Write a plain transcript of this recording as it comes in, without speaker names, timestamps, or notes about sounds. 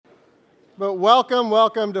But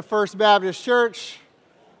welcome to First Baptist Church.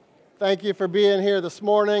 Thank you for being here this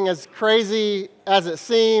morning. As crazy as it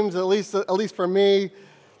seems, at least for me,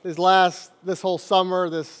 this whole summer,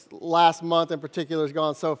 this last month in particular, has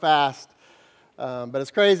gone so fast. But as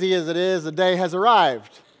crazy as it is, the day has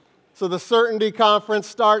arrived. So the Certainty Conference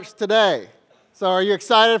starts today. So are you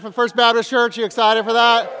excited for First Baptist Church? You excited for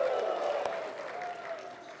that?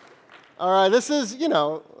 All right, this is,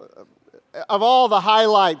 of all the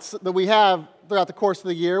highlights that we have throughout the course of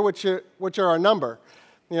the year, which are a number,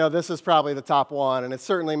 this is probably the top one, and it's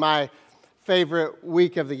certainly my favorite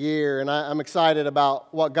week of the year, and I'm excited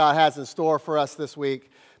about what God has in store for us this week.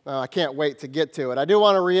 I can't wait to get to it. I do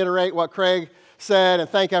want to reiterate what Craig said and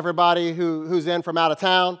thank everybody who's in from out of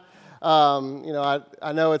town.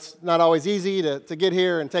 I know it's not always easy to get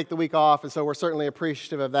here and take the week off, and so we're certainly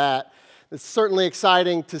appreciative of that. It's certainly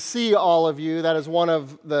exciting to see all of you. That is one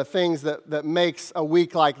of the things that makes a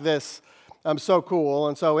week like this so cool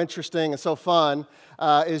and so interesting and so fun,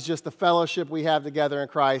 is just the fellowship we have together in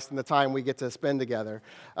Christ and the time we get to spend together.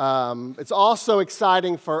 It's also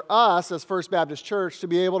exciting for us as First Baptist Church to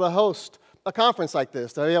be able to host a conference like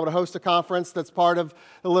this, to be able to host a conference that's part of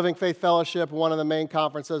the Living Faith Fellowship, one of the main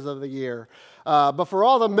conferences of the year. But for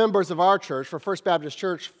all the members of our church, for First Baptist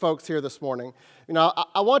Church folks here this morning,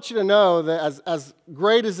 I want you to know that as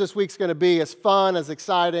great as this week's going to be, as fun, as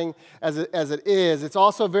exciting as it is, it's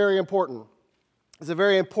also very important. It's a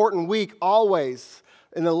very important week always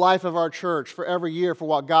in the life of our church for every year for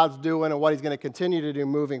what God's doing and what He's going to continue to do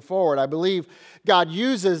moving forward. I believe God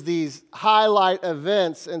uses these highlight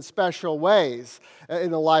events in special ways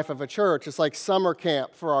in the life of a church. It's like summer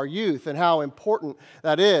camp for our youth and how important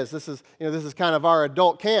that is. This is kind of our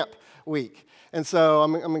adult camp week. And so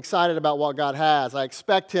I'm excited about what God has. I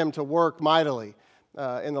expect Him to work mightily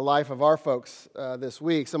in the life of our folks this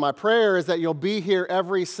week. So my prayer is that you'll be here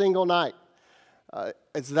every single night.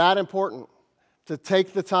 It's that important to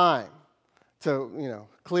take the time to,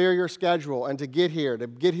 clear your schedule and to get here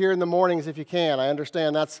in the mornings if you can. I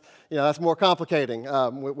understand that's more complicating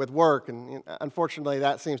with work, and unfortunately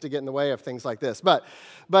that seems to get in the way of things like this. But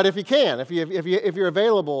if you can, if you're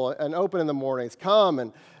available and open in the mornings,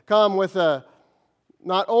 come with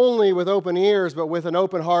not only with open ears, but with an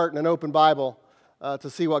open heart and an open Bible to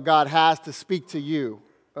see what God has to speak to you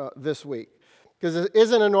this week. Because it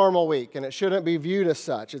isn't a normal week, and it shouldn't be viewed as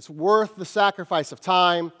such. It's worth the sacrifice of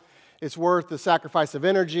time. It's worth the sacrifice of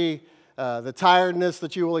energy, the tiredness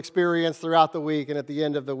that you will experience throughout the week, and at the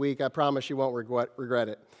end of the week, I promise you won't regret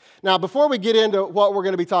it. Now, before we get into what we're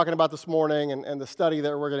going to be talking about this morning and the study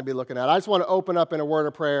that we're going to be looking at, I just want to open up in a word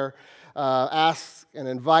of prayer, ask and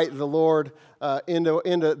invite the Lord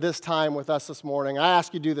into this time with us this morning. I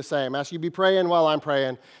ask you to do the same. I ask you to be praying while I'm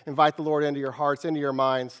praying. Invite the Lord into your hearts, into your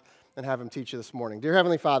minds, and have Him teach you this morning. Dear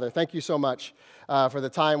Heavenly Father, thank you so much for the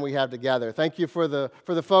time we have together. Thank you for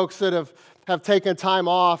the folks that have taken time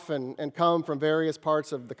off and come from various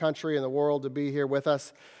parts of the country and the world to be here with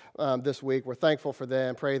us this week. We're thankful for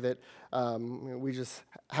them. Pray that we just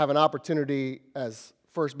have an opportunity as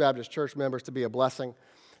First Baptist Church members to be a blessing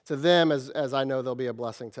to them as I know they'll be a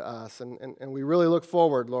blessing to us. And we really look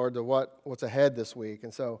forward, Lord, to what's ahead this week.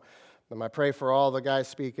 And so I pray for all the guys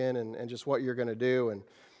speaking and just what you're going to do. And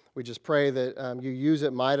we just pray that you use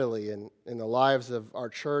it mightily in the lives of our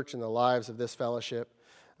church and the lives of this fellowship,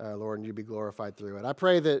 Lord, and you be glorified through it. I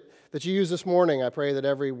pray that you use this morning. I pray that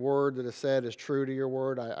every word that is said is true to your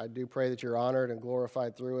word. I do pray that you're honored and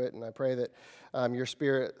glorified through it, and I pray that your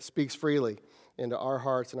Spirit speaks freely into our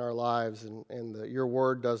hearts and our lives, and that your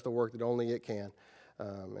word does the work that only it can.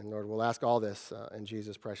 And Lord, we'll ask all this in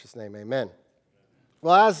Jesus' precious name, amen.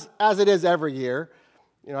 Well, as it is every year,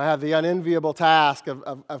 I have the unenviable task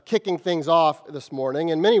of kicking things off this morning.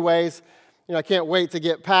 In many ways, I can't wait to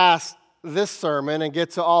get past this sermon and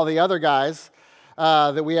get to all the other guys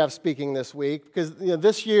that we have speaking this week, because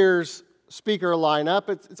this year's speaker lineup,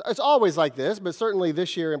 it's always like this, but certainly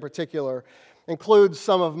this year in particular, includes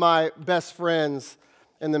some of my best friends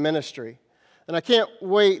in the ministry. And I can't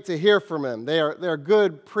wait to hear from them. They're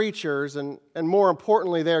good preachers, and more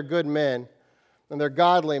importantly, they're good men. And they're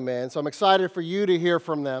godly men. So I'm excited for you to hear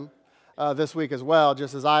from them this week as well,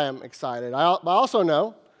 just as I am excited. I also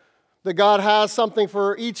know that God has something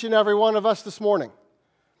for each and every one of us this morning.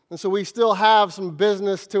 And so we still have some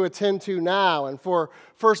business to attend to now. And for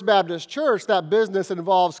First Baptist Church, that business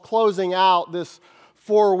involves closing out this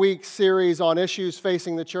 4-week series on issues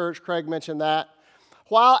facing the church. Craig mentioned that.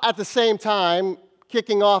 While at the same time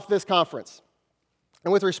kicking off this conference.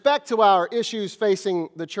 And with respect to our Issues Facing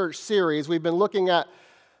the Church series, we've been looking at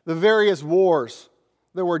the various wars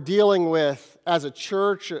that we're dealing with as a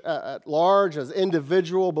church at large, as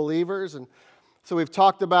individual believers. And so we've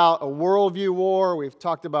talked about a worldview war. We've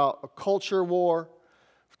talked about a culture war.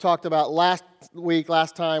 We've talked about last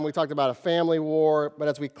time, we talked about a family war. But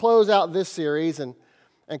as we close out this series and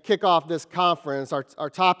kick off this conference, our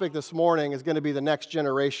topic this morning is going to be the next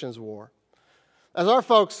generation's war. As our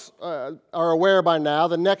folks are aware by now,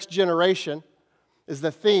 the next generation is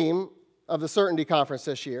the theme of the Certainty Conference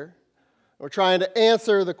this year. We're trying to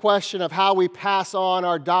answer the question of how we pass on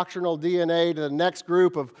our doctrinal DNA to the next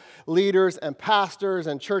group of leaders and pastors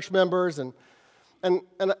and church members. And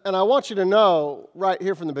I want you to know right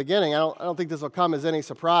here from the beginning, I don't think this will come as any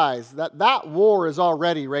surprise, that war is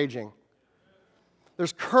already raging.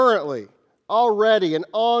 There's currently already an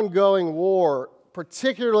ongoing war,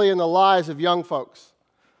 particularly in the lives of young folks,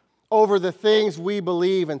 over the things we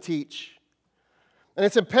believe and teach. And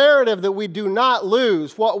it's imperative that we do not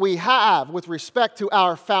lose what we have with respect to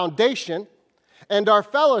our foundation and our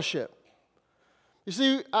fellowship. You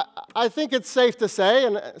see, I think it's safe to say,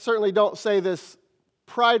 and I certainly don't say this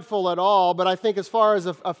prideful at all, but I think as far as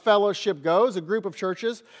a fellowship goes, a group of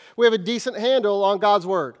churches, we have a decent handle on God's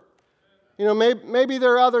Word. You know, maybe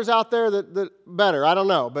there are others out there that better, I don't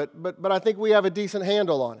know, but I think we have a decent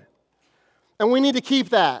handle on it. And we need to keep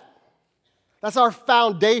that. That's our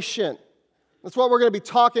foundation. That's what we're going to be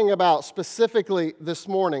talking about specifically this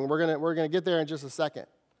morning. We're going to get there in just a second.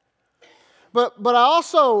 But I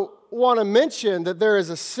also want to mention that there is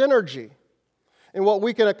a synergy in what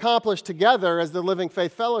we can accomplish together as the Living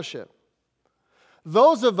Faith Fellowship.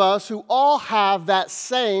 Those of us who all have that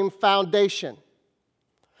same foundation.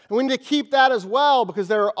 And we need to keep that as well, because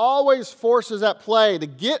there are always forces at play to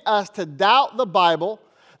get us to doubt the Bible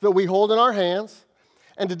that we hold in our hands,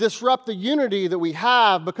 and to disrupt the unity that we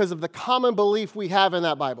have because of the common belief we have in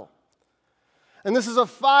that Bible. And this is a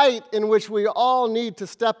fight in which we all need to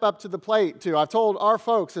step up to the plate too. I've told our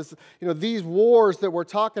folks, these wars that we're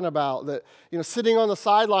talking about, that sitting on the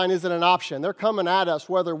sideline isn't an option. They're coming at us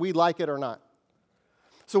whether we like it or not.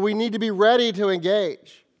 So we need to be ready to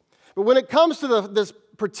engage. But when it comes to this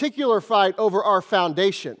particular fight over our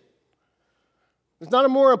foundation, there's not a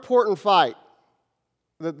more important fight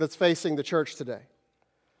that's facing the church today.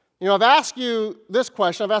 I've asked you this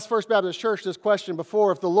question. I've asked First Baptist Church this question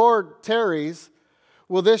before. If the Lord tarries,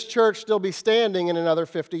 will this church still be standing in another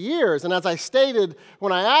 50 years? And as I stated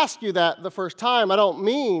when I asked you that the first time, I don't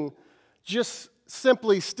mean just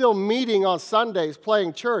simply still meeting on Sundays,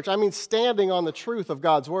 playing church. I mean standing on the truth of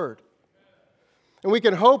God's Word. And we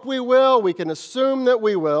can hope we will. We can assume that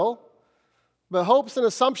we will. But hopes and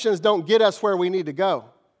assumptions don't get us where we need to go.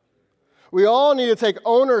 We all need to take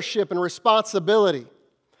ownership and responsibility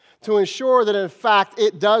to ensure that, in fact,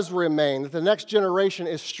 it does remain, that the next generation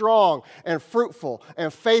is strong and fruitful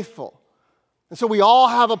and faithful. And so we all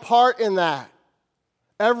have a part in that.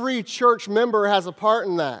 Every church member has a part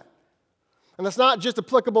in that. And that's not just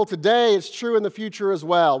applicable today, it's true in the future as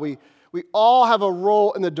well. We all have a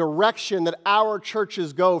role in the direction that our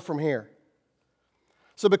churches go from here.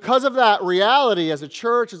 So because of that reality, as a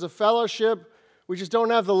church, as a fellowship, we just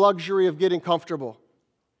don't have the luxury of getting comfortable.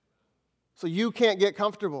 So you can't get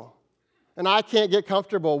comfortable, and I can't get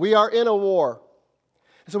comfortable. We are in a war.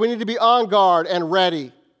 So we need to be on guard and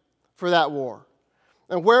ready for that war.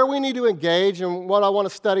 And where we need to engage, and what I want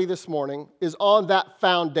to study this morning, is on that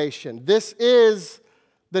foundation. This is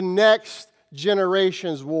the next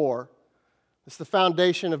generation's war. It's the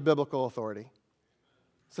foundation of biblical authority.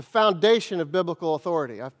 It's the foundation of biblical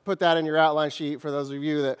authority. I've put that in your outline sheet for those of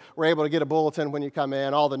you that were able to get a bulletin when you come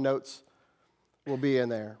in. All the notes will be in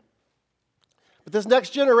there. But this next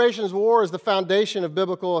generation's war is the foundation of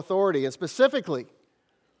biblical authority, and specifically,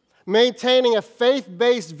 maintaining a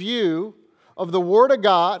faith-based view of the Word of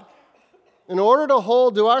God in order to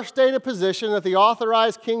hold to our stated position that the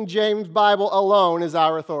authorized King James Bible alone is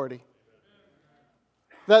our authority.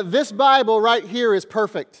 That this Bible right here is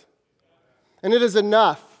perfect, and it is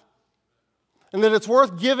enough, and that it's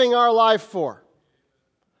worth giving our life for,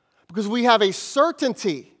 because we have a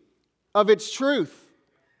certainty of its truth.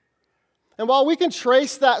 And while we can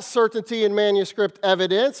trace that certainty in manuscript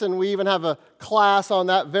evidence, and we even have a class on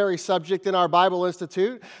that very subject in our Bible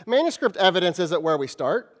Institute, manuscript evidence isn't where we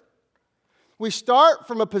start. We start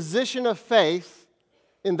from a position of faith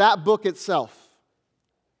in that book itself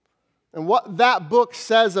and what that book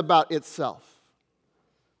says about itself.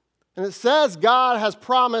 And it says God has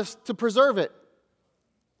promised to preserve it.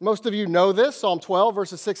 Most of you know this, Psalm 12,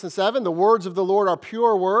 verses 6 and 7. The words of the Lord are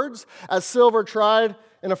pure words, as silver tried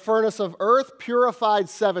in a furnace of earth, purified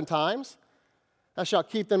 7 times. Thou shalt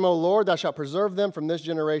keep them, O Lord, thou shalt preserve them from this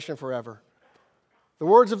generation forever. The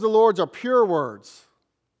words of the Lord are pure words,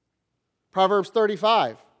 Proverbs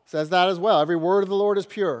 35 says that as well. Every word of the Lord is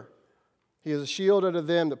pure. He is a shield unto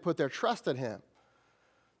them that put their trust in him.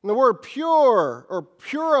 And the word pure or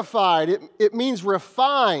purified, it means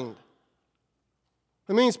refined.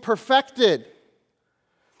 It means perfected.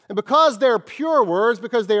 And because they're pure words,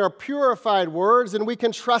 because they are purified words, then we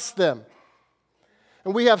can trust them.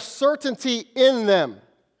 And we have certainty in them.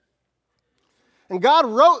 And God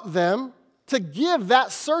wrote them to give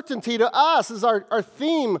that certainty to us. This is our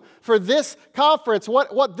theme for this conference,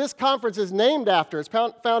 what this conference is named after. It's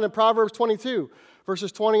found in Proverbs 22,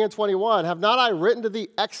 verses 20 and 21. Have not I written to thee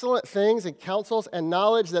excellent things and counsels and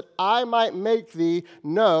knowledge that I might make thee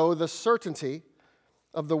know the certainty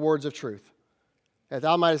of the words of truth, that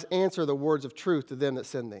thou mightest answer the words of truth to them that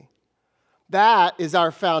send thee. That is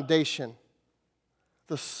our foundation,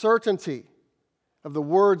 the certainty of the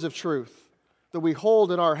words of truth that we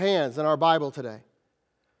hold in our hands in our Bible today.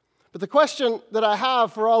 But the question that I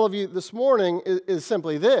have for all of you this morning is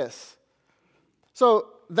simply this. So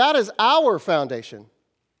that is our foundation.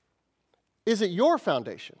 Is it your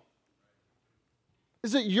foundation?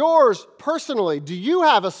 Is it yours personally? Do you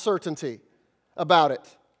have a certainty about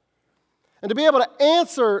it? And to be able to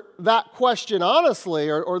answer that question honestly,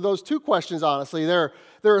 or those two questions honestly, there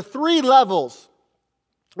are three levels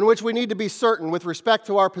in which we need to be certain with respect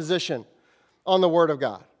to our position on the Word of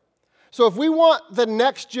God. So if we want the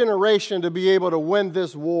next generation to be able to win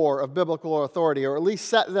this war of biblical authority, or at least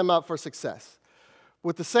set them up for success,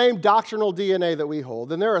 with the same doctrinal DNA that we hold,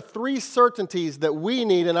 then there are three certainties that we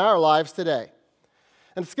need in our lives today.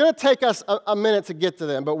 And it's going to take us a minute to get to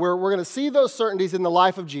them, but we're going to see those certainties in the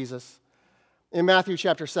life of Jesus in Matthew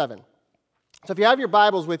chapter 7. So if you have your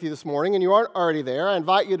Bibles with you this morning and you aren't already there, I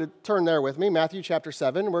invite you to turn there with me, Matthew chapter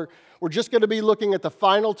 7. We're just going to be looking at the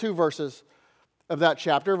final two verses of that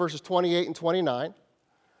chapter, verses 28 and 29. And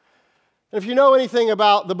if you know anything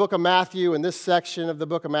about the book of Matthew and this section of the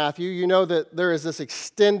book of Matthew, you know that there is this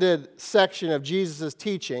extended section of Jesus'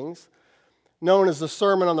 teachings known as the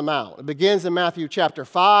Sermon on the Mount. It begins in Matthew chapter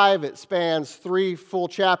 5. It spans 3 full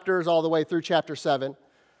chapters all the way through chapter 7.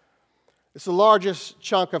 It's the largest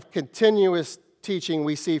chunk of continuous teaching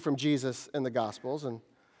we see from Jesus in the Gospels. And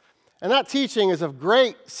that teaching is of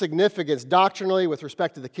great significance doctrinally with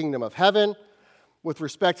respect to the kingdom of heaven, with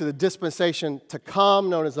respect to the dispensation to come,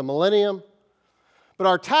 known as the millennium. But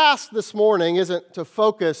our task this morning isn't to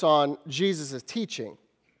focus on Jesus' teaching.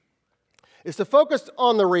 It's to focus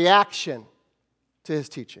on the reaction to his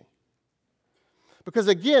teaching. Because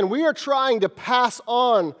again, we are trying to pass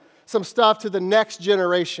on some stuff to the next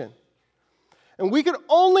generation. And we can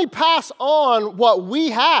only pass on what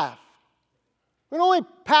we have. We can only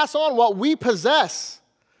pass on what we possess.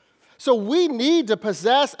 So we need to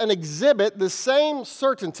possess and exhibit the same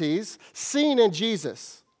certainties seen in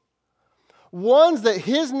Jesus. Ones that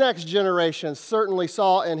his next generation certainly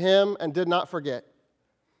saw in him and did not forget.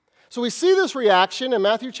 So we see this reaction in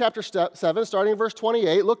Matthew chapter 7, starting in verse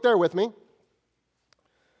 28. Look there with me.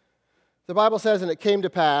 The Bible says, "And it came to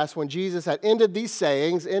pass, when Jesus had ended these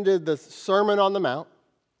sayings," ended the Sermon on the Mount,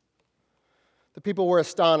 "the people were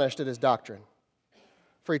astonished at his doctrine.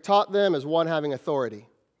 For he taught them as one having authority,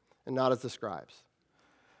 and not as the scribes."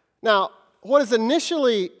 Now, what is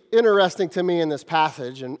initially interesting to me in this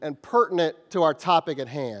passage and pertinent to our topic at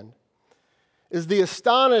hand is the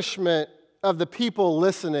astonishment of the people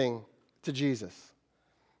listening to Jesus.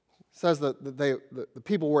 It says that the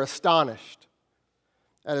people were astonished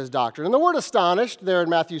at his doctrine. And the word astonished there in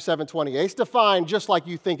Matthew 7:28 is defined just like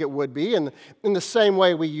you think it would be, in the same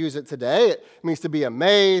way we use it today. It means to be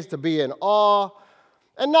amazed, to be in awe.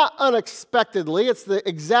 And not unexpectedly, it's the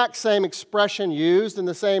exact same expression used and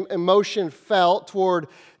the same emotion felt toward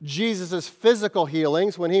Jesus' physical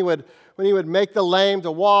healings when he would make the lame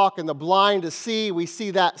to walk and the blind to see. We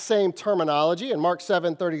see that same terminology in Mark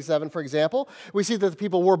 7:37, for example. We see that the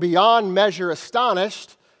people were beyond measure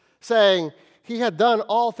astonished, saying, "He had done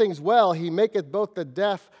all things well. He maketh both the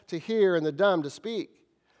deaf to hear and the dumb to speak."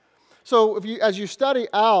 So as you study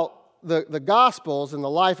out the Gospels and the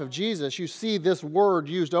life of Jesus, you see this word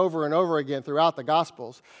used over and over again throughout the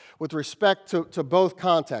Gospels with respect to both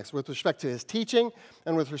contexts, with respect to his teaching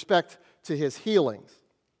and with respect to his healings.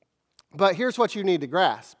 But here's what you need to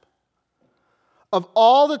grasp. Of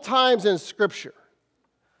all the times in Scripture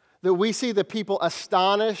that we see the people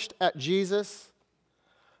astonished at Jesus,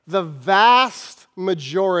 the vast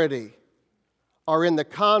majority are in the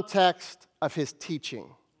context of his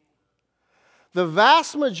teaching. The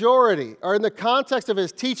vast majority are in the context of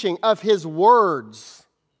his teaching, of his words.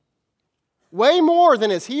 Way more than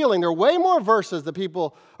his healing. There are way more verses that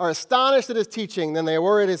people are astonished at his teaching than they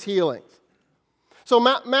were at his healings. So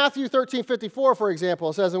Matthew 13:54, for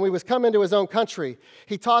example, says, "And when he was come into his own country,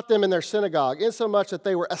 he taught them in their synagogue, insomuch that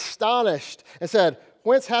they were astonished and said,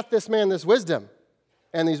 Whence hath this man this wisdom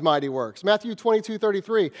and these mighty works?" Matthew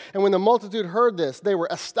 22:33, "And when the multitude heard this, they were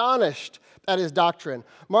astonished at his doctrine."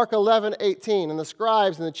 Mark 11:18, "And the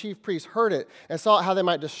scribes and the chief priests heard it and sought how they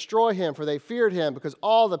might destroy him, for they feared him, because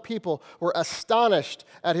all the people were astonished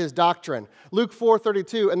at his doctrine." Luke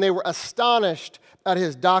 4:32, "And they were astonished at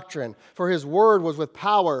his doctrine, for his word was with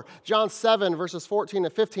power." John 7, verses 14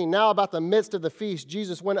 and 15, "Now about the midst of the feast,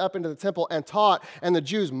 Jesus went up into the temple and taught, and the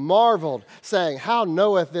Jews marveled, saying, How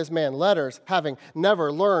knoweth this man letters, having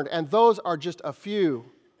never learned?" And those are just a few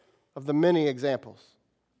of the many examples.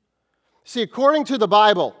 See, according to the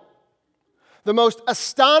Bible, the most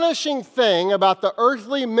astonishing thing about the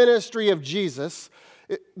earthly ministry of Jesus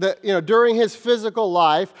during his physical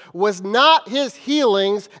life was not his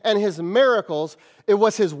healings and his miracles, it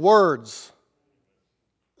was his words.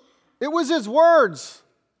 It was his words.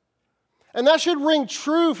 And that should ring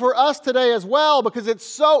true for us today as well, because it's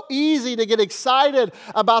so easy to get excited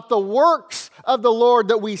about the works of the Lord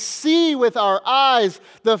that we see with our eyes,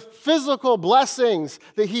 the physical blessings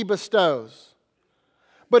that he bestows.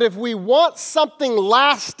 But if we want something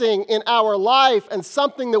lasting in our life and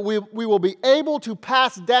something that we will be able to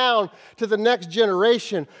pass down to the next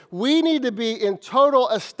generation, we need to be in total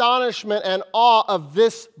astonishment and awe of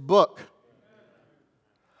this book.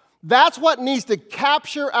 That's what needs to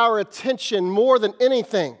capture our attention more than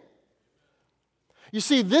anything. You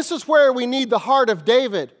see, this is where we need the heart of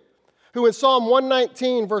David, who in Psalm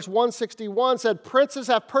 119, verse 161 said, "Princes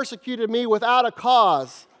have persecuted me without a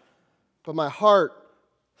cause, but my heart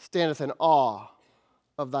standeth in awe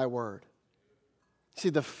of thy word." See,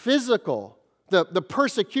 the physical, the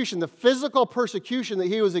persecution, the physical persecution that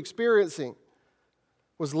he was experiencing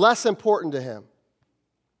was less important to him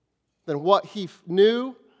than what he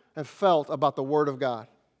knew and felt about the word of God.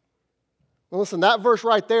 Now listen, that verse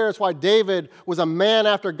right there is why David was a man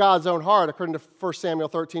after God's own heart, according to 1 Samuel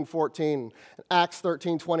 13:14 and Acts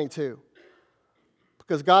 13:22.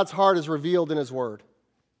 Because God's heart is revealed in his word.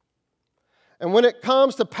 And when it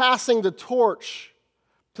comes to passing the torch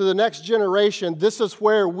to the next generation, this is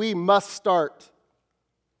where we must start.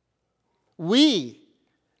 We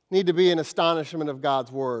need to be in astonishment of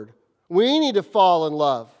God's word. We need to fall in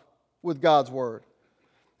love with God's word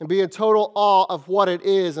and be in total awe of what it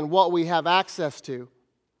is and what we have access to.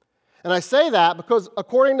 And I say that because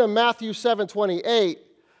according to Matthew 7:28,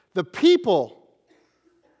 the people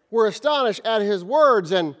were astonished at his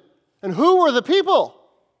words. And who were the people?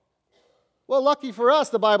 Well, lucky for us,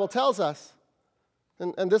 the Bible tells us,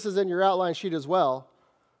 and this is in your outline sheet as well,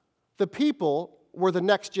 the people were the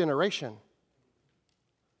next generation.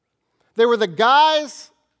 They were the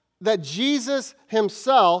guys that Jesus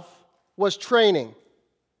himself was training.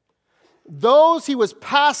 Those he was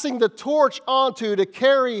passing the torch onto to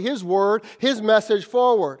carry his word, his message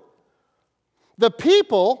forward. The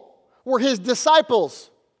people were his disciples.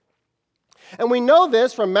 And we know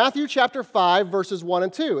this from Matthew chapter 5, verses 1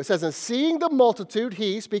 and 2. It says, "And seeing the multitude,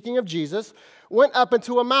 he," speaking of Jesus, "went up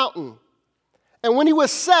into a mountain. And when he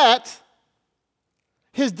was set,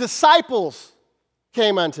 his disciples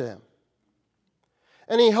came unto him.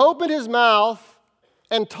 And he opened his mouth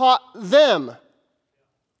and taught them,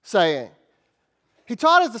 saying," he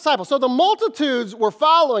taught his disciples. So the multitudes were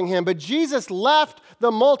following him, but Jesus left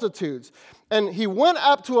the multitudes. And he went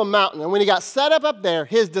up to a mountain. And when he got set up there,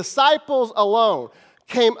 his disciples alone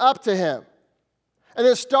came up to him. And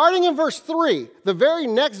then starting in verse 3, the very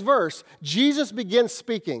next verse, Jesus begins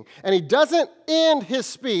speaking. And he doesn't end his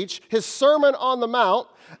speech, his Sermon on the Mount,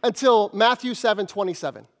 until Matthew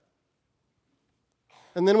 7:27.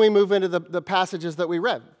 And then we move into the passages that we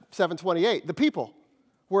read, 7:28. The people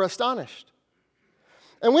were astonished.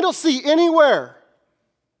 And we don't see anywhere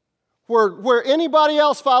where anybody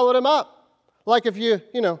else followed him up. Like if you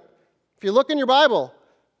look in your Bible,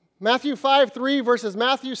 Matthew 5:3 versus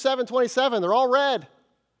Matthew 7:27, they're all red.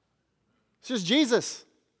 It's just Jesus.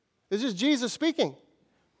 It's just Jesus speaking.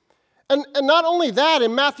 And not only that,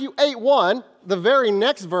 in Matthew 8:1, the very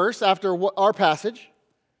next verse after our passage,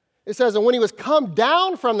 it says, "And when he was come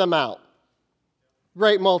down from the mount,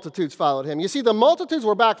 great multitudes followed him." You see, the multitudes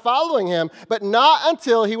were back following him, but not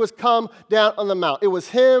until he was come down on the mount. It was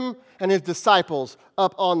him and his disciples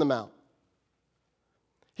up on the mount.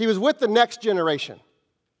 He was with the next generation,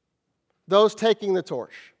 those taking the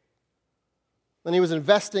torch. And he was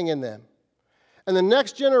investing in them. And the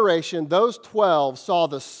next generation, those 12, saw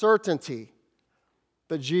the certainty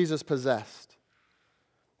that Jesus possessed.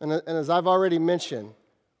 And as I've already mentioned,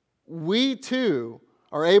 we too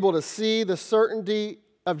are able to see the certainty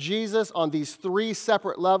of Jesus on these three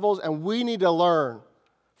separate levels, and we need to learn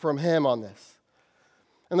from him on this.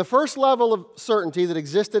 And the first level of certainty that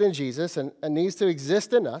existed in Jesus and needs to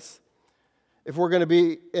exist in us, if we're going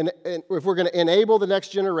to enable the next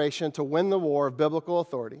generation to win the war of biblical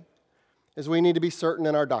authority, is we need to be certain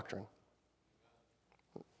in our doctrine.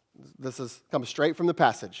 This comes straight from the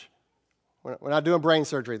passage. We're not doing brain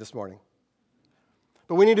surgery this morning.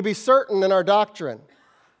 But we need to be certain in our doctrine.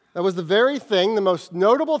 That was the very thing, the most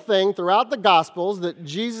notable thing throughout the Gospels that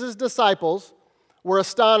Jesus' disciples were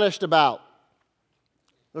astonished about.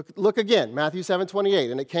 Look again, Matthew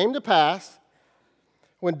 7:28. And it came to pass,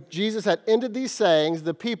 when Jesus had ended these sayings,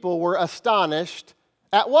 the people were astonished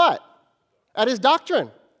at what? At his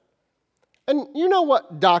doctrine. And you know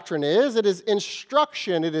what doctrine is. It is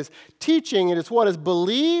instruction, it is teaching, it is what is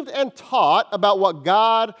believed and taught about what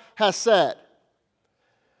God has said.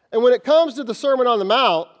 And when it comes to the Sermon on the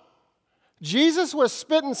Mount, Jesus was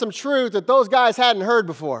spitting some truth that those guys hadn't heard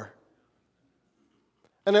before.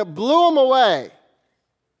 And it blew them away.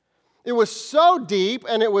 It was so deep,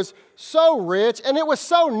 and it was so rich, and it was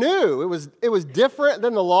so new. It was different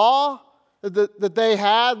than the law that they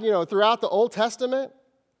had, throughout the Old Testament.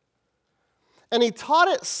 And he taught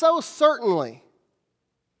it so certainly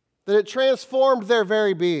that it transformed their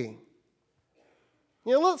very being.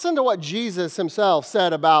 Listen to what Jesus himself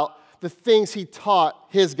said about the things he taught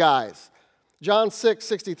his guys. John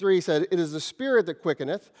 6:63 said, "It is the Spirit that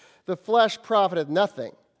quickeneth, the flesh profiteth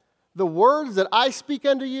nothing. The words that I speak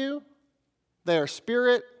unto you, they are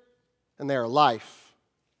spirit and they are life."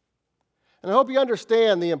 And I hope you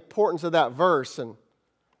understand the importance of that verse and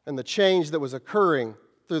the change that was occurring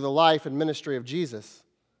through the life and ministry of Jesus.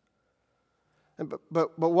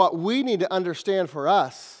 But what we need to understand for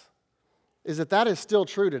us is that is still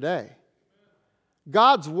true today.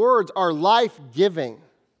 God's words are life-giving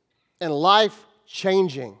and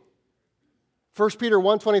life-changing. 1 Peter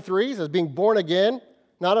 1:23 says, "Being born again,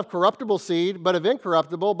 not of corruptible seed, but of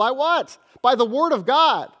incorruptible, by what? By the word of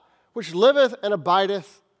God, which liveth and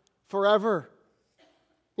abideth forever."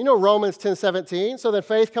 Romans 10:17, "So that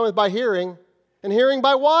faith cometh by hearing, and hearing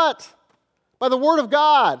by what? By the word of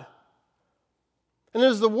God." And it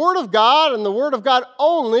is the word of God and the word of God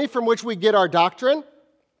only from which we get our doctrine.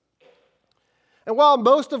 And while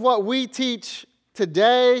most of what we teach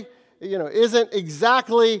today, isn't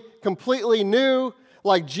exactly completely new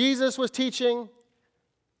like Jesus was teaching,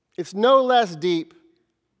 it's no less deep,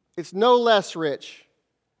 it's no less rich,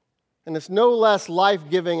 and it's no less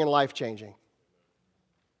life-giving and life-changing.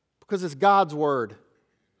 Because it's God's word.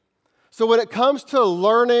 So when it comes to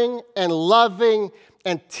learning and loving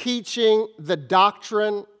and teaching the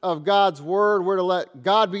doctrine of God's word, we're to let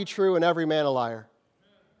God be true and every man a liar.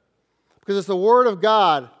 Because it's the word of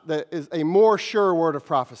God that is a more sure word of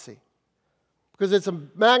prophecy. Because it's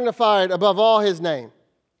magnified above all his name.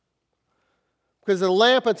 Because it's a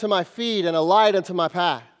lamp unto my feet and a light unto my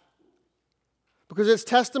path. Because its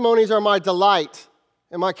testimonies are my delight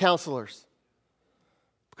and my counselors.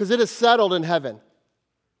 Because it is settled in heaven.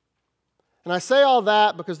 And I say all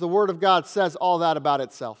that because the Word of God says all that about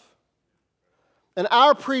itself. And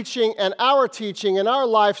our preaching and our teaching and our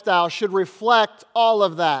lifestyle should reflect all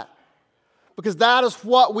of that. Because that is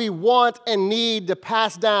what we want and need to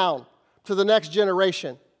pass down to the next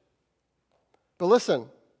generation. But listen,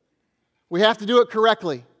 we have to do it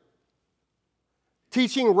correctly.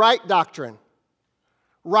 Teaching right doctrine,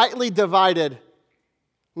 rightly divided,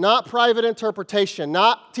 not private interpretation,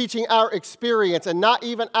 not teaching our experience, and not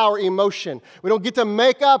even our emotion. We don't get to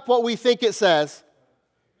make up what we think it says.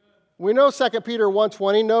 We know 2 Peter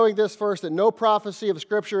 1:20, knowing this first, that no prophecy of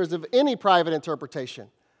Scripture is of any private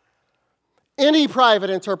interpretation. Any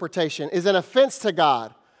private interpretation is an offense to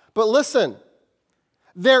God. But listen,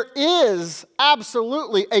 there is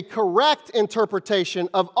absolutely a correct interpretation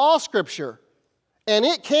of all Scripture, and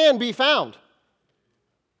it can be found.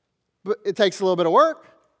 But it takes a little bit of work.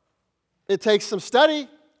 It takes some study.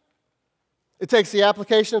 It takes the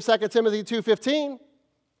application of 2 Timothy 2:15.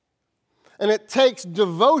 And it takes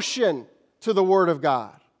devotion to the Word of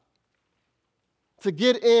God to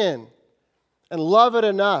get in and love it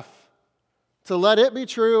enough to let it be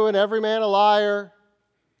true and every man a liar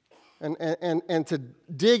and to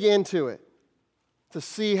dig into it, to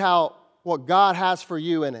see what God has for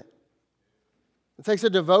you in it. It takes a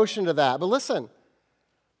devotion to that. But listen,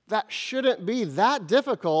 that shouldn't be that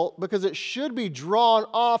difficult because it should be drawn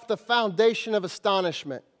off the foundation of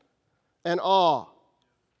astonishment and awe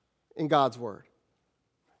in God's Word.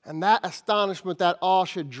 And that astonishment, that awe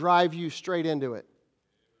should drive you straight into it.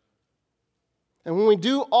 And when we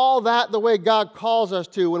do all that the way God calls us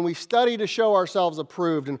to, when we study to show ourselves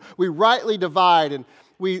approved and we rightly divide and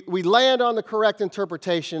we land on the correct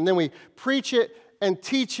interpretation, and then we preach it and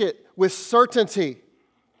teach it with certainty.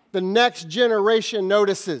 The next generation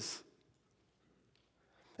notices.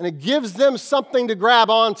 And it gives them something to grab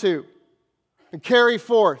onto and carry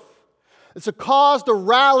forth. It's a cause to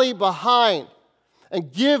rally behind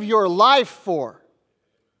and give your life for.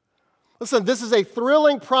 Listen, this is a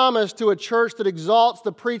thrilling promise to a church that exalts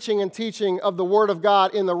the preaching and teaching of the Word of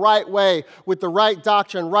God in the right way, with the right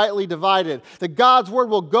doctrine, rightly divided. That God's Word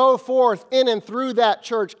will go forth in and through that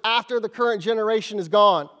church after the current generation is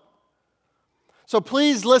gone. So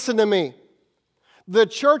please listen to me. The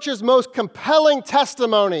church's most compelling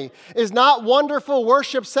testimony is not wonderful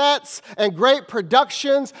worship sets and great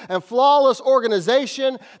productions and flawless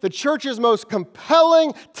organization. The church's most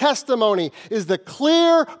compelling testimony is the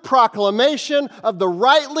clear proclamation of the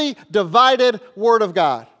rightly divided Word of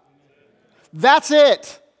God. That's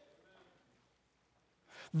it.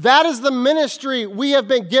 That is the ministry we have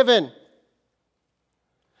been given.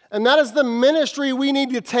 And that is the ministry we need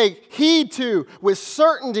to take heed to with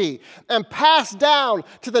certainty and pass down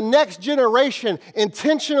to the next generation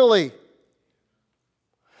intentionally.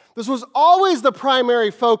 This was always the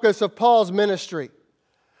primary focus of Paul's ministry,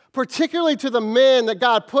 particularly to the men that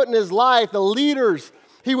God put in his life, the leaders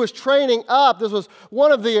he was training up. This was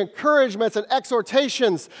one of the encouragements and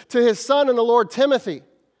exhortations to his son in the Lord, Timothy.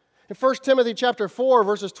 In 1 Timothy chapter 4,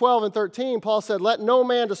 verses 12 and 13, Paul said, "Let no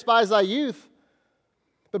man despise thy youth,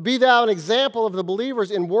 but be thou an example of the believers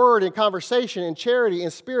in word, in conversation, in charity, in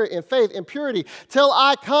spirit, in faith, in purity. Till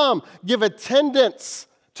I come, give attendance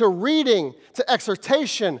to reading, to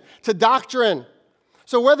exhortation, to doctrine."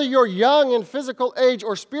 So whether you're young in physical age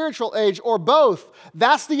or spiritual age or both,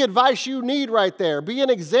 that's the advice you need right there. Be an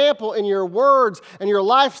example in your words and your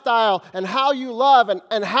lifestyle and how you love.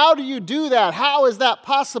 And how do you do that? How is that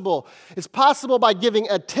possible? It's possible by giving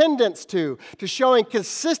attendance to showing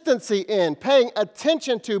consistency in, paying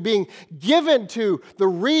attention to, being given to the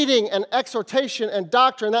reading and exhortation and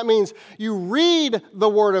doctrine. That means you read the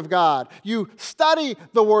Word of God, you study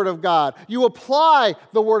the Word of God, you apply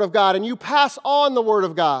the Word of God, and you pass on the Word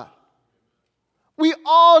of God. We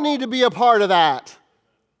all need to be a part of that.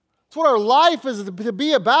 It's what our life is to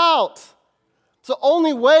be about. It's the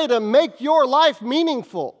only way to make your life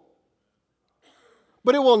meaningful.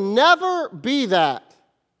 But it will never be that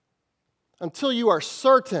until you are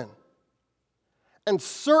certain and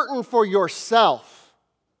certain for yourself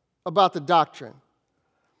about the doctrine.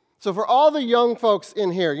 So for all the young folks in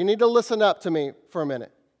here, you need to listen up to me for a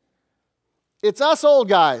minute. It's us old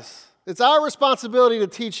guys. It's our responsibility to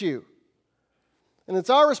teach you. And it's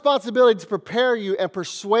our responsibility to prepare you and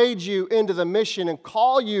persuade you into the mission and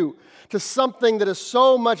call you to something that is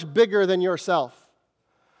so much bigger than yourself.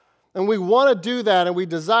 And we want to do that, and we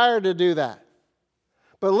desire to do that.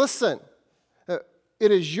 But listen,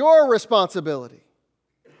 it is your responsibility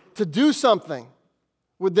to do something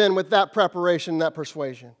with that preparation, that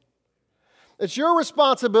persuasion. It's your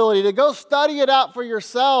responsibility to go study it out for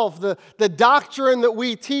yourself, the doctrine that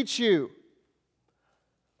we teach you.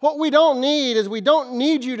 What we don't need is we don't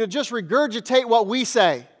need you to just regurgitate what we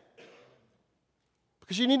say,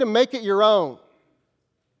 because you need to make it your own,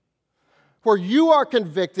 where you are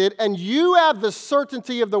convicted and you have the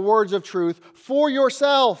certainty of the words of truth for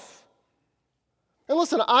yourself. And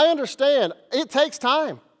listen, I understand. It takes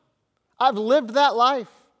time. I've lived that life.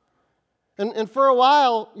 And for a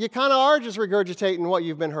while, you kind of are just regurgitating what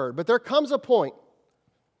you've been heard. But there comes a point,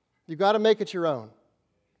 you've got to make it your own.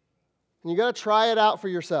 And you've got to try it out for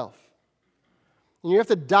yourself. And you have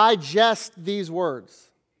to digest these words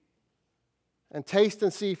and taste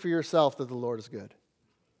and see for yourself that the Lord is good.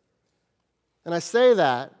 And I say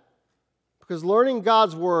that because learning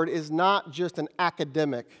God's Word is not just an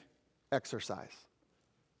academic exercise.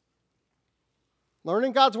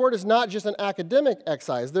 Learning God's Word is not just an academic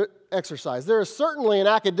exercise. There is certainly an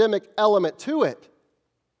academic element to it.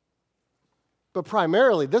 But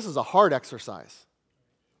primarily, this is a heart exercise.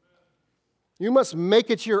 You must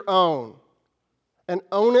make it your own and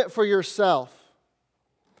own it for yourself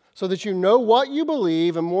so that you know what you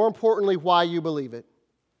believe and, more importantly, why you believe it.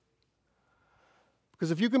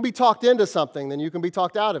 Because if you can be talked into something, then you can be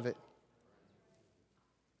talked out of it.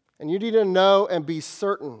 And you need to know and be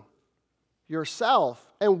certain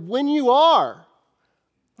yourself. And when you are,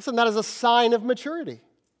 listen, that is a sign of maturity.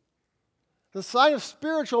 The sign of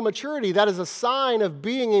spiritual maturity, that is a sign of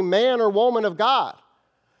being a man or woman of God.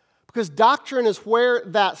 Because doctrine is where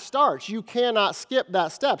that starts. You cannot skip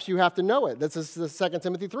that steps. You have to know it. This is 2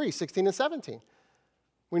 Timothy 3, 16 and 17.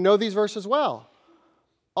 We know these verses well.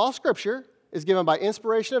 All Scripture is given by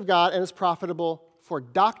inspiration of God and is profitable for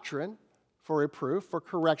doctrine, for reproof, for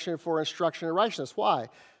correction, for instruction in righteousness. Why?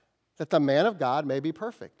 That the man of God may be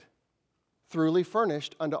perfect, thoroughly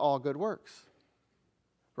furnished unto all good works.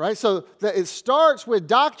 Right? So that it starts with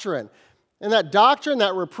doctrine. And that doctrine,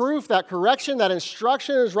 that reproof, that correction, that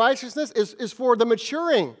instruction in righteousness is for the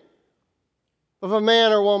maturing of a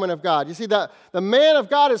man or woman of God. You see, that the man of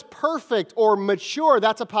God is perfect or mature.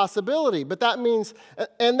 That's a possibility. But that means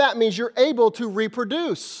you're able to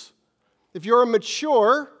reproduce. If you're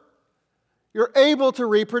mature, you're able to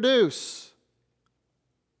reproduce.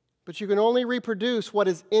 But you can only reproduce what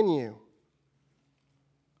is in you.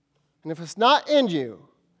 And if it's not in you,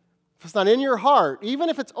 if it's not in your heart, even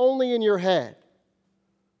if it's only in your head,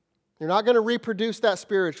 you're not going to reproduce that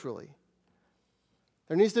spiritually.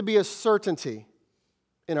 There needs to be a certainty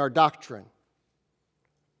in our doctrine.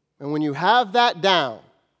 And when you have that down,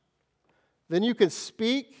 then you can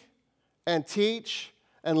speak and teach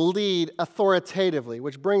and lead authoritatively,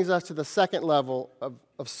 which brings us to the second level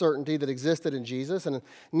of certainty that existed in Jesus and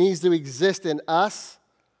needs to exist in us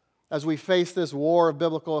as we face this war of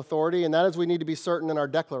biblical authority, and that is we need to be certain in our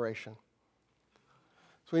declaration.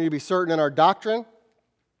 So we need to be certain in our doctrine.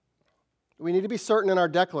 We need to be certain in our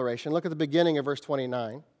declaration. Look at the beginning of verse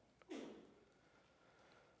 29.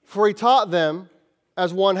 For he taught them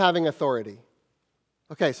as one having authority.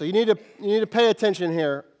 Okay, so you need to pay attention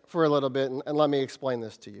here for a little bit, and let me explain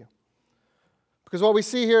this to you. Because what we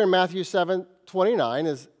see here in Matthew 7:29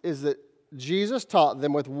 is that Jesus taught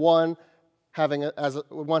them with one having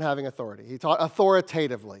authority. He taught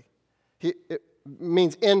authoritatively. It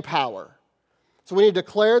means in power. So when he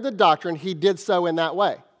declared the doctrine, he did so in that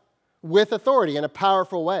way, with authority, in a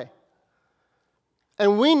powerful way.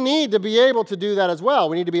 And we need to be able to do that as well.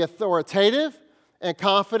 We need to be authoritative and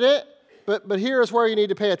confident, but here's where you need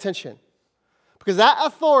to pay attention. Because that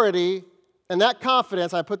authority and that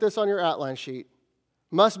confidence, I put this on your outline sheet,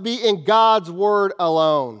 must be in God's word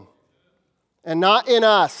alone and not in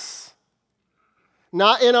us,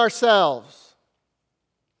 not in ourselves.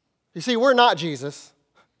 You see, we're not Jesus.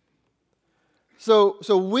 So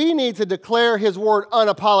we need to declare his word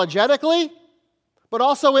unapologetically, but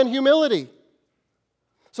also in humility.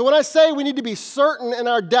 So when I say we need to be certain in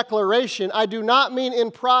our declaration, I do not mean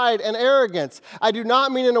in pride and arrogance. I do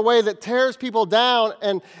not mean in a way that tears people down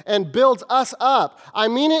and builds us up. I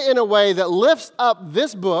mean it in a way that lifts up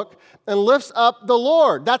this book and lifts up the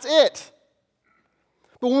Lord. That's it.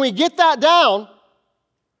 But when we get that down,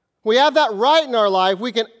 we have that right in our life,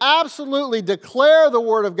 we can absolutely declare the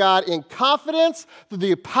Word of God in confidence through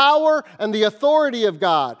the power and the authority of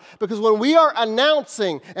God. Because when we are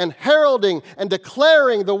announcing and heralding and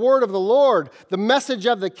declaring the Word of the Lord, the message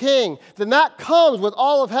of the King, then that comes with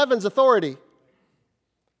all of heaven's authority.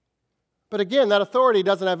 But again, that authority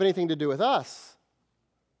doesn't have anything to do with us,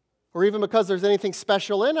 or even because there's anything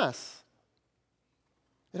special in us.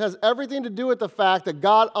 It has everything to do with the fact that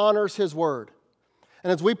God honors His Word.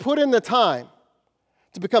 And as we put in the time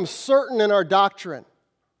to become certain in our doctrine,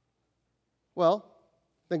 well,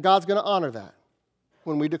 then God's going to honor that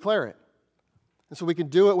when we declare it. And so we can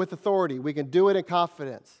do it with authority. We can do it in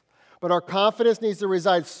confidence. But our confidence needs to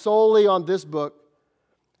reside solely on this book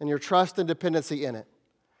and your trust and dependency in it.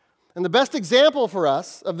 And the best example for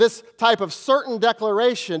us of this type of certain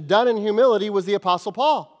declaration done in humility was the Apostle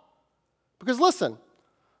Paul. Because listen,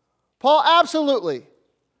 Paul absolutely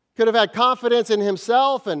could have had confidence in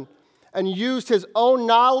himself and used his own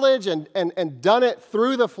knowledge and done it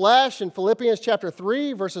through the flesh. In Philippians chapter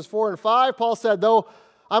 3, verses 4 and 5, Paul said, though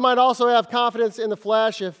I might also have confidence in the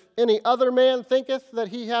flesh, if any other man thinketh that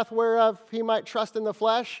he hath whereof he might trust in the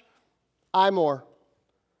flesh, I more.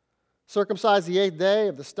 Circumcised the 8th day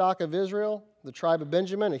of the stock of Israel, the tribe of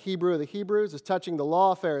Benjamin, a Hebrew of the Hebrews, is touching the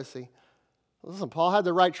law of Pharisee. Listen, Paul had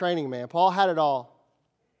the right training, man. Paul had it all.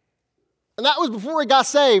 And that was before he got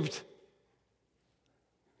saved.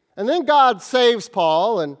 And then God saves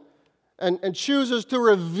Paul and chooses to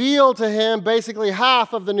reveal to him basically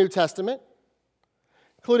half of the New Testament,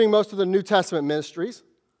 including most of the New Testament ministries.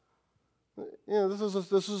 You know,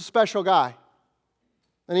 this was a special guy.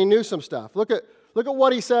 And he knew some stuff. Look at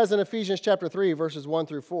what he says in Ephesians chapter 3, verses 1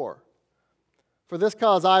 through 4. For this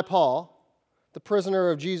cause I, Paul, the prisoner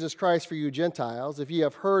of Jesus Christ for you Gentiles, if ye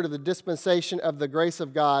have heard of the dispensation of the grace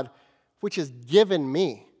of God, which is given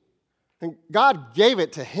me. And God gave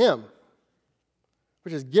it to him,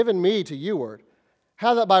 which is given me to you, word.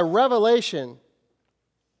 How that by revelation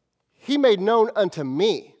he made known unto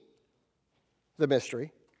me the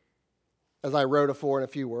mystery, as I wrote afore in a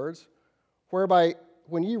few words, whereby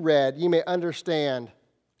when ye read, ye may understand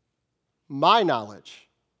my knowledge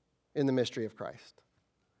in the mystery of Christ.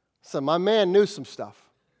 So my man knew some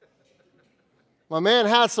stuff. My man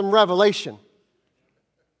had some revelation.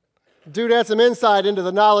 Dude had some insight into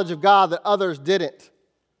the knowledge of God that others didn't.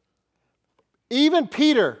 Even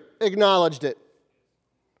Peter acknowledged it.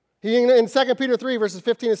 He, in 2 Peter 3, verses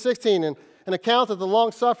 15 and 16, an account of the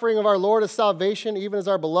long-suffering of our Lord is salvation, even as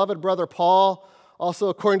our beloved brother Paul, also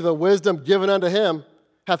according to the wisdom given unto him,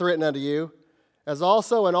 hath written unto you, as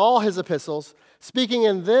also in all his epistles, speaking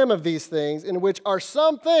in them of these things, in which are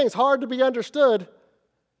some things hard to be understood,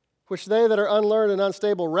 which they that are unlearned and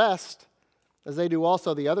unstable wrest, as they do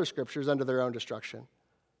also the other scriptures unto their own destruction.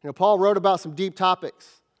 Paul wrote about some deep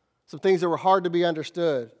topics, some things that were hard to be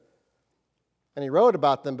understood. And he wrote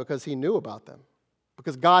about them because he knew about them,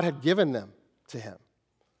 because God had given them to him.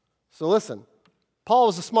 So listen, Paul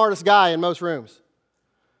was the smartest guy in most rooms.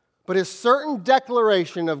 But his certain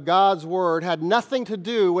declaration of God's word had nothing to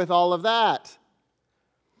do with all of that.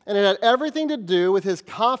 And it had everything to do with his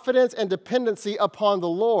confidence and dependency upon the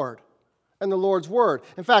Lord and the Lord's word.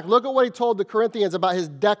 In fact, look at what he told the Corinthians about his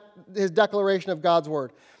declaration of God's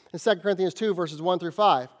word. In 2 Corinthians 2, verses 1 through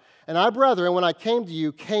 5. And I, brethren, when I came to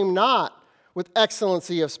you, came not with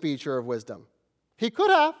excellency of speech or of wisdom. He could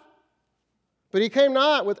have, but he came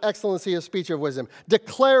not with excellency of speech or of wisdom,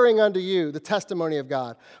 declaring unto you the testimony of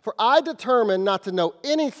God. For I determined not to know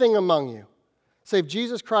anything among you, save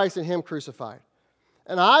Jesus Christ and him crucified.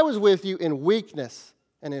 And I was with you in weakness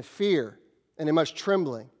and in fear and in much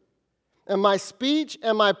trembling. And my speech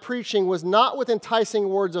and my preaching was not with enticing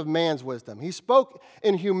words of man's wisdom. He spoke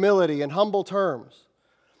in humility and humble terms,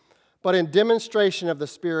 but in demonstration of the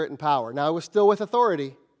Spirit and power. Now, it was still with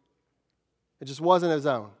authority. It just wasn't his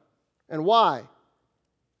own. And why?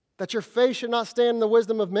 That your faith should not stand in the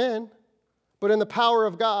wisdom of men, but in the power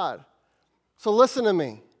of God. So listen to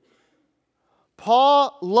me.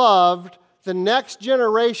 Paul loved the next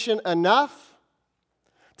generation enough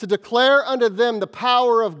to declare unto them the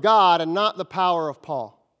power of God and not the power of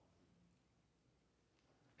Paul.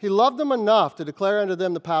 He loved them enough to declare unto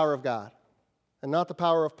them the power of God and not the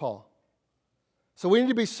power of Paul. So we need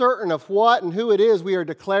to be certain of what and who it is we are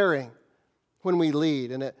declaring when we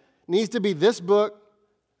lead. And it needs to be this book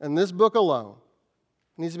and this book alone.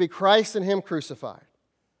 It needs to be Christ and him crucified.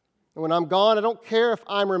 And when I'm gone, I don't care if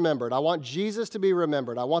I'm remembered. I want Jesus to be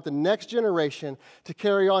remembered. I want the next generation to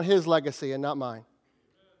carry on his legacy and not mine.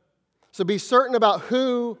 So be certain about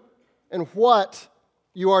who and what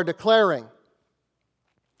you are declaring.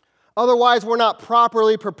 Otherwise, we're not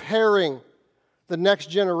properly preparing the next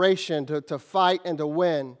generation to fight and to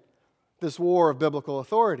win this war of biblical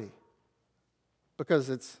authority. Because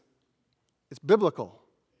it's biblical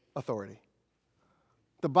authority.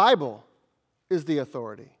 The Bible is the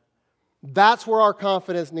authority. That's where our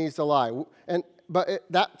confidence needs to lie. But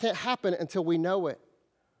that can't happen until we know it,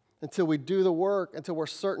 until we do the work, until we're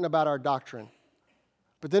certain about our doctrine.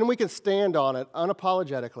 But then we can stand on it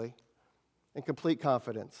unapologetically in complete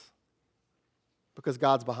confidence because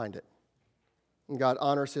God's behind it. And God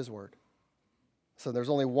honors his word. So there's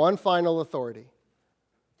only one final authority.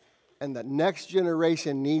 And the next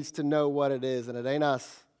generation needs to know what it is, and it ain't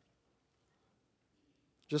us.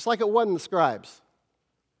 Just like it wasn't the scribes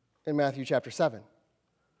in Matthew chapter 7.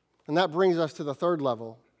 And that brings us to the third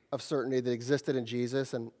level of certainty that existed in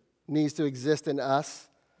Jesus and needs to exist in us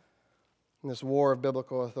in this war of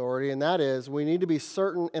biblical authority, and that is we need to be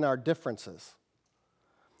certain in our differences.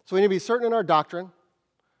 So we need to be certain in our doctrine.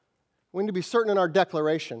 We need to be certain in our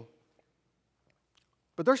declaration.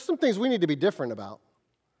 But there's some things we need to be different about.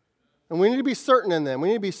 And we need to be certain in them. We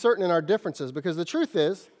need to be certain in our differences because the truth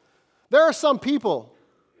is there are some people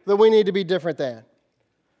that we need to be different than.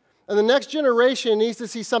 And the next generation needs to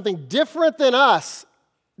see something different than us,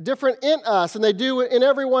 different in us, and they do in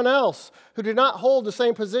everyone else who do not hold the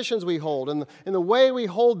same positions we hold and in the way we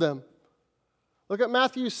hold them. Look at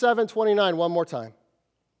Matthew 7:29 one more time.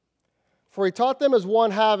 For he taught them as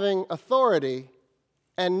one having authority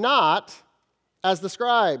and not as the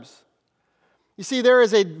scribes. You see, there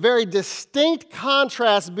is a very distinct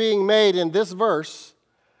contrast being made in this verse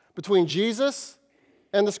between Jesus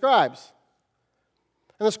and the scribes.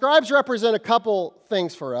 And the scribes represent a couple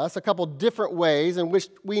things for us, a couple different ways in which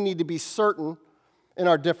we need to be certain in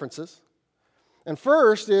our differences. And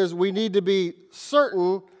first is we need to be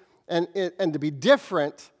certain and to be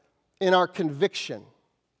different in our conviction.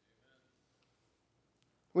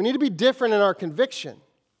 We need to be different in our conviction.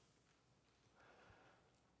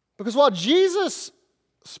 Because while Jesus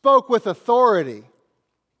spoke with authority,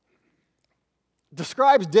 the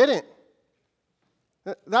scribes didn't.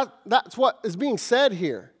 That's what is being said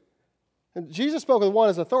here. And Jesus spoke with one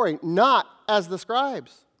as authority, not as the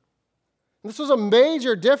scribes. And this was a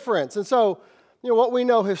major difference. And so, what we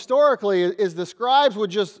know historically is the scribes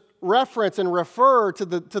would just reference and refer to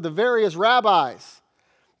the various rabbis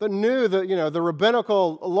that knew the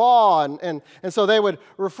rabbinical law. And so they would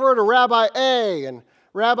refer to Rabbi A and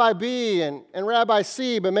Rabbi B and Rabbi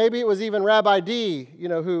C, but maybe it was even Rabbi D,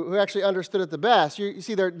 who actually understood it the best. You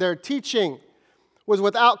see, their teaching was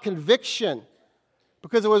without conviction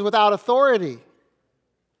because it was without authority,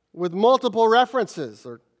 with multiple references.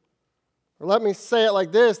 Or let me say it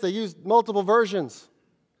like this, they used multiple versions.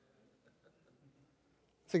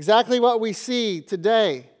 It's exactly what we see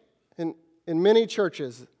today in many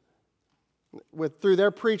churches through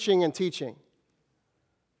their preaching and teaching.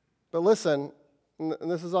 But listen,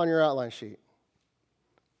 and this is on your outline sheet.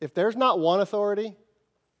 If there's not one authority,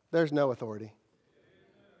 there's no authority.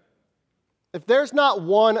 If there's not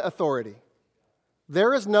one authority,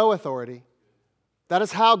 there is no authority. That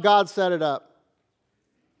is how God set it up.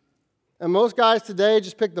 And most guys today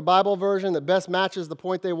just pick the Bible version that best matches the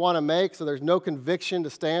point they want to make, so there's no conviction to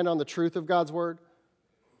stand on the truth of God's word.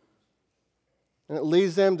 And it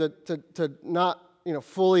leads them to not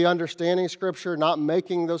fully understanding Scripture, not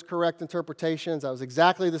making those correct interpretations. That was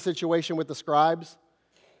exactly the situation with the scribes.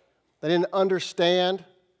 They didn't understand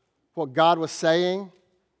what God was saying.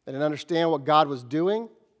 They didn't understand what God was doing.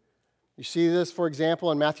 You see this, for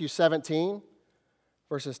example, in Matthew 17,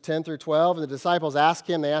 verses 10 through 12. The disciples asked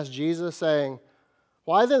Jesus, saying,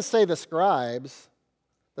 "Why then say the scribes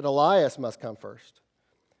that Elias must come first?"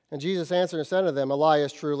 And Jesus answered and said to them,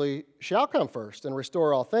 "Elias truly shall come first and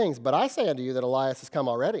restore all things. But I say unto you that Elias has come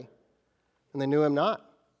already, and they knew him not,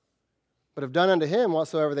 but have done unto him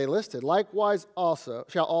whatsoever they listed. Likewise also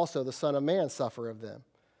shall also the Son of Man suffer of them."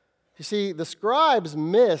 You see, the scribes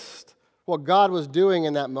missed what God was doing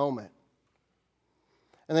in that moment.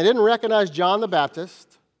 And they didn't recognize John the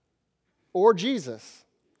Baptist or Jesus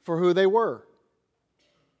for who they were,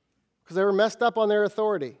 because they were messed up on their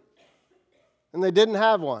authority. And they didn't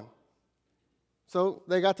have one. So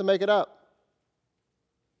they got to make it up.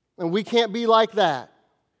 And we can't be like that.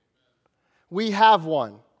 We have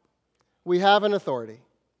one. We have an authority.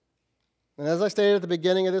 And as I stated at the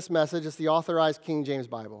beginning of this message, it's the authorized King James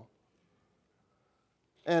Bible.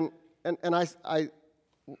 And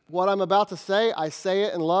what I'm about to say, I say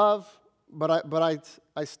it in love, but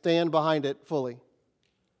I stand behind it fully.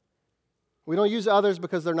 We don't use others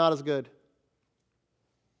because they're not as good.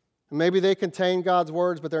 Maybe they contain God's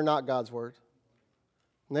words, but they're not God's words.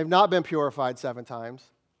 And they've not been purified 7 times.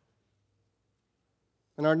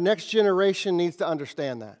 And our next generation needs to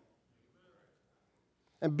understand that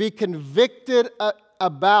and be convicted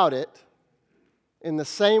about it in the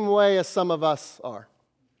same way as some of us are.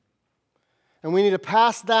 And we need to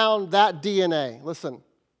pass down that DNA. Listen,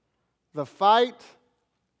 the fight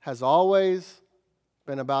has always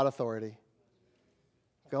been about authority.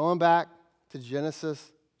 Going back to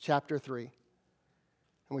Genesis chapter 3.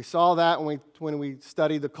 And we saw that when we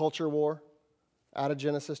studied the culture war out of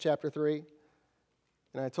Genesis chapter 3.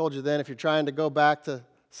 And I told you then, if you're trying to go back to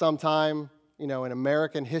some time, in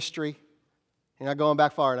American history, you're not going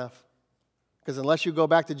back far enough. Because unless you go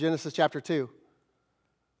back to Genesis chapter 2,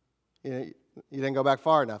 you didn't go back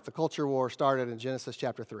far enough. The culture war started in Genesis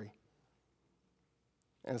chapter 3.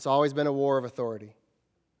 And it's always been a war of authority.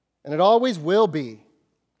 And it always will be.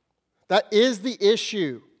 That is the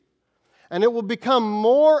issue. And it will become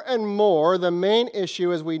more and more the main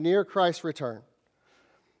issue as we near Christ's return.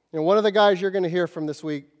 One of the guys you're going to hear from this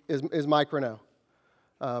week is Mike Renaud,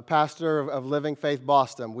 pastor of Living Faith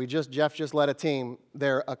Boston. Jeff just led a team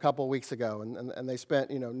there a couple weeks ago, and they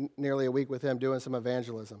spent nearly a week with him doing some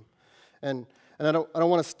evangelism. And I don't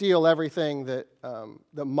want to steal everything that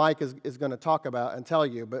Mike is going to talk about and tell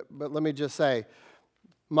you, but let me just say,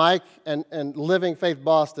 Mike and Living Faith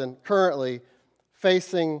Boston currently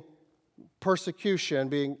facing persecution,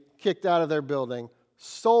 being kicked out of their building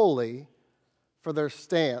solely for their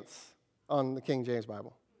stance on the King James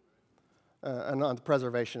Bible and on the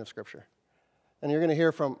preservation of Scripture. And you're going to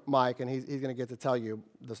hear from Mike, and he's going to get to tell you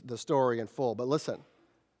the story in full. But listen,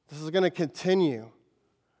 this is going to continue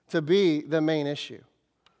to be the main issue.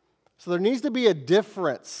 So there needs to be a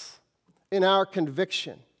difference in our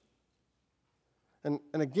conviction. And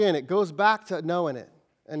again, it goes back to knowing it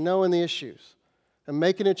and knowing the issues and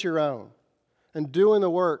making it your own and doing the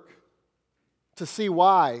work to see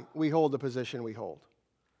why we hold the position we hold.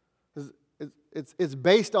 It's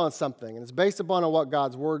based on something, and it's based upon what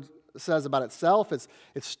God's Word says about itself.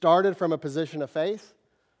 It started from a position of faith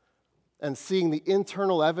and seeing the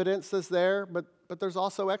internal evidence that's there, but there's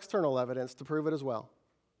also external evidence to prove it as well.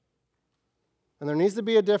 And there needs to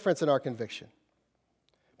be a difference in our conviction.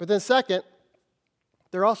 But then second,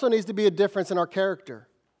 there also needs to be a difference in our character.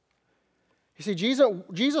 You see,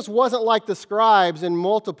 Jesus wasn't like the scribes in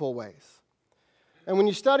multiple ways. And when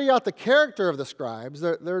you study out the character of the scribes,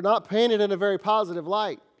 they're not painted in a very positive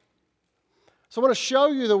light. So I want to show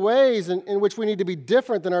you the ways in which we need to be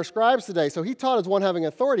different than our scribes today. So he taught as one having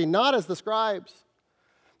authority, not as the scribes.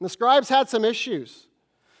 And the scribes had some issues.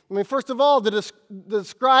 I mean, first of all, the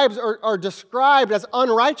scribes are described as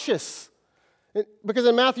unrighteous. Because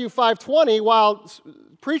in Matthew 5:20, while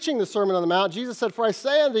preaching the Sermon on the Mount, Jesus said, "For I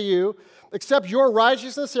say unto you, except your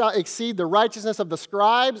righteousness shall exceed the righteousness of the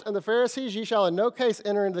scribes and the Pharisees, ye shall in no case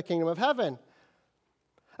enter into the kingdom of heaven."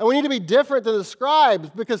 And we need to be different than the scribes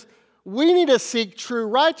because we need to seek true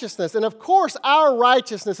righteousness. And of course, our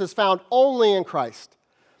righteousness is found only in Christ.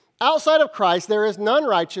 Outside of Christ, there is none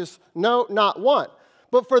righteous, no, not one.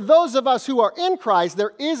 But for those of us who are in Christ,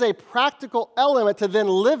 there is a practical element to then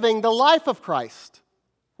living the life of Christ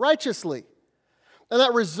righteously. And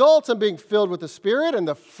that results in being filled with the Spirit and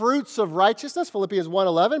the fruits of righteousness, Philippians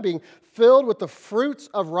 1:11, being filled with the fruits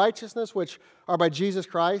of righteousness, which are by Jesus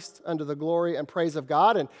Christ unto the glory and praise of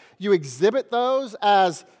God. And you exhibit those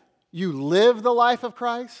as you live the life of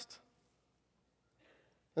Christ.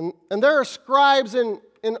 And there are scribes in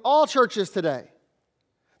all churches today.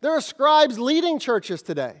 There are scribes leading churches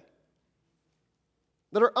today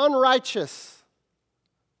that are unrighteous,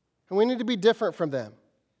 and we need to be different from them.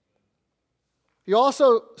 You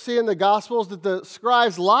also see in the Gospels that the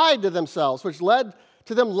scribes lied to themselves, which led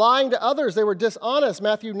to them lying to others. They were dishonest.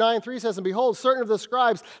 Matthew 9:3 says, "And behold, certain of the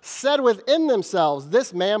scribes said within themselves,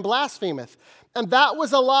 This man blasphemeth." And that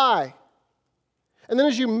was a lie. And then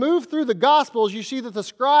as you move through the Gospels, you see that the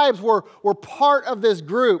scribes were part of this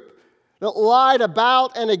group that lied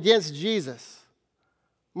about and against Jesus.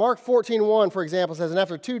 Mark 14:1, for example, says, "And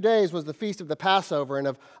after 2 days was the feast of the Passover and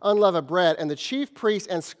of unleavened bread, and the chief priests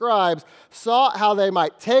and scribes sought how they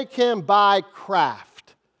might take him by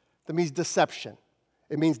craft." That means deception.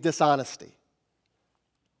 It means dishonesty.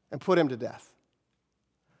 And put him to death.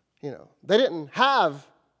 They didn't have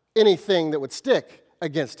anything that would stick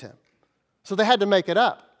against him. So they had to make it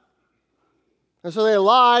up. And so they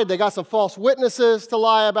lied. They got some false witnesses to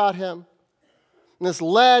lie about him. And this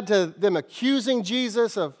led to them accusing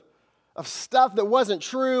Jesus of stuff that wasn't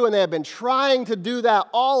true, and they had been trying to do that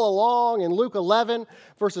all along. In Luke 11,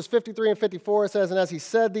 verses 53 and 54, it says, "And as he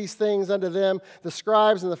said these things unto them, the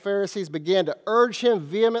scribes and the Pharisees began to urge him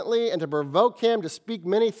vehemently and to provoke him to speak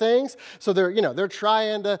many things." So they're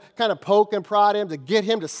trying to kind of poke and prod him to get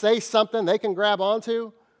him to say something they can grab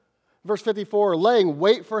onto. Verse 54, "Laying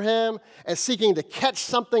wait for him and seeking to catch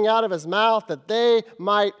something out of his mouth that they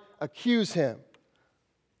might accuse him."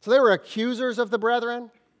 So they were accusers of the brethren,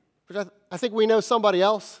 which I think we know somebody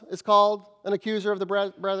else is called an accuser of the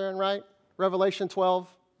brethren, right? Revelation 12,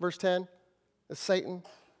 verse 10, is Satan.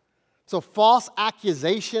 So false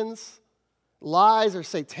accusations, lies are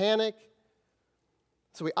satanic.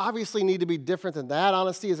 So we obviously need to be different than that.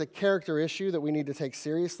 Honesty is a character issue that we need to take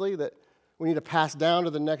seriously, that we need to pass down to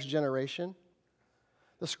the next generation.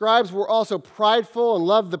 The scribes were also prideful and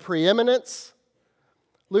loved the preeminence.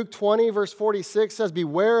 Luke 20, verse 46 says,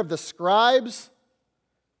 "Beware of the scribes,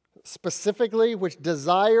 specifically, which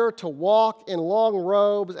desire to walk in long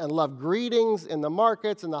robes and love greetings in the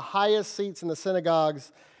markets and the highest seats in the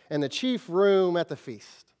synagogues and the chief room at the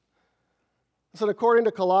feast." So according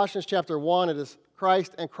to Colossians chapter 1, it is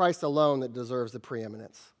Christ and Christ alone that deserves the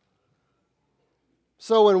preeminence.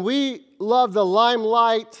 So when we love the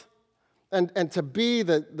limelight and to be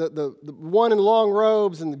the one in long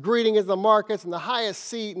robes and the greeting in the markets and the highest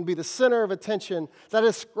seat and be the center of attention, that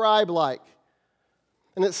is scribe-like.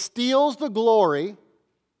 And it steals the glory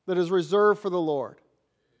that is reserved for the Lord.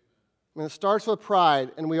 And it starts with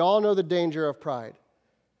pride, and we all know the danger of pride.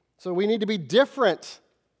 So we need to be different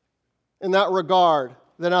in that regard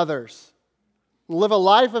than others. And live a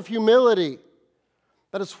life of humility.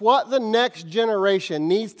 That is what the next generation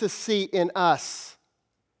needs to see in us,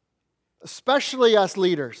 especially us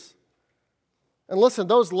leaders. And listen,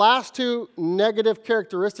 those last two negative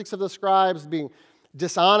characteristics of the scribes, being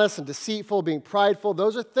dishonest and deceitful, being prideful,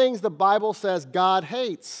 those are things the Bible says God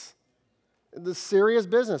hates. This serious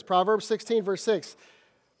business. Proverbs 16, verse 6.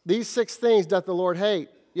 "These 6 things doth the Lord hate,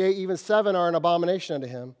 yea, even 7 are an abomination unto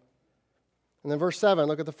him." And then verse 7,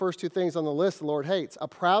 look at the first 2 things on the list the Lord hates: a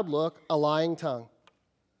proud look, a lying tongue.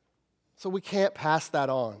 So we can't pass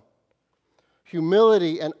that on.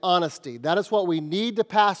 Humility and honesty, that is what we need to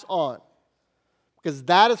pass on, because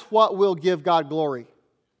that is what will give God glory.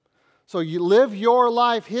 So you live your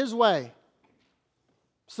life His way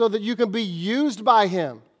so that you can be used by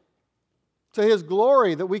Him to His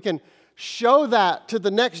glory, that we can show that to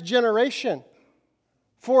the next generation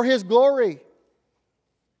for His glory.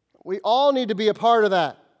 We all need to be a part of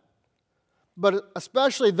that. But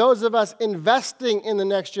especially those of us investing in the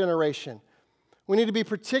next generation, we need to be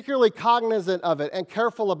particularly cognizant of it and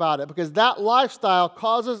careful about it, because that lifestyle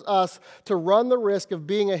causes us to run the risk of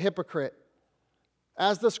being a hypocrite,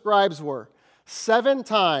 as the scribes were. 7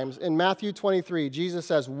 times in Matthew 23, Jesus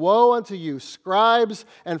says, "Woe unto you, scribes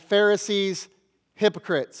and Pharisees,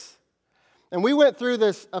 hypocrites." And we went through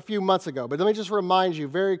this a few months ago, but let me just remind you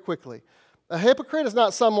very quickly. A hypocrite is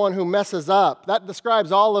not someone who messes up. That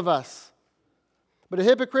describes all of us. But a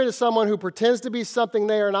hypocrite is someone who pretends to be something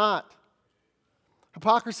they are not.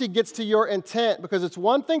 Hypocrisy gets to your intent, because it's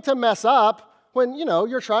one thing to mess up when,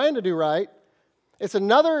 you're trying to do right. It's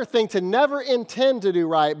another thing to never intend to do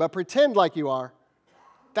right, but pretend like you are.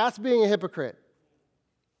 That's being a hypocrite.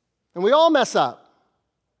 And we all mess up.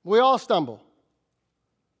 We all stumble.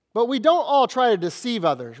 But we don't all try to deceive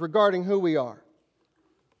others regarding who we are.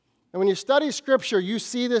 And when you study Scripture, you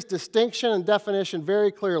see this distinction and definition very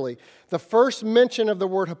clearly. The first mention of the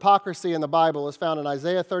word hypocrisy in the Bible is found in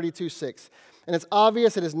Isaiah 32:6. And it's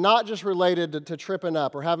obvious it is not just related to tripping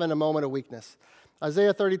up or having a moment of weakness.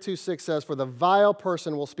 Isaiah 32:6 says, "For the vile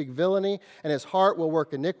person will speak villainy, and his heart will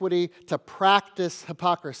work iniquity, to practice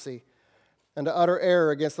hypocrisy, and to utter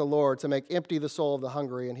error against the Lord, to make empty the soul of the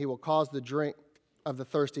hungry, and he will cause the drink of the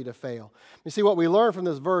thirsty to fail." You see, what we learn from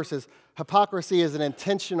this verse is hypocrisy is an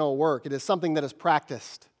intentional work. It is something that is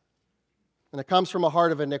practiced, and it comes from a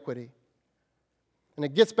heart of iniquity. And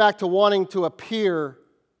it gets back to wanting to appear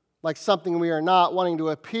like something we are not, wanting to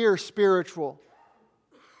appear spiritual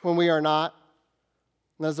when we are not.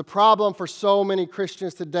 And there's a problem for so many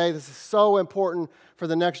Christians today. This is so important for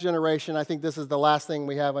the next generation. I think this is the last thing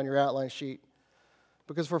we have on your outline sheet.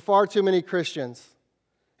 Because for far too many Christians,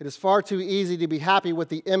 it is far too easy to be happy with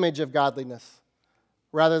the image of godliness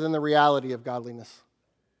rather than the reality of godliness.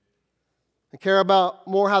 They care about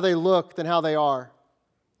more how they look than how they are,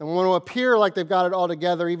 and want to appear like they've got it all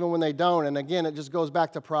together even when they don't. And again, it just goes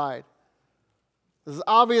back to pride. This is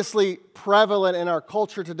obviously prevalent in our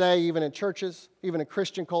culture today, even in churches, even in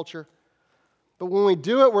Christian culture. But when we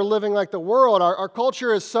do it, we're living like the world. Our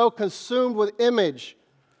culture is so consumed with image.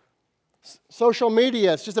 Social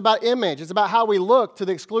media, it's just about image. It's about how we look to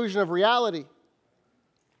the exclusion of reality.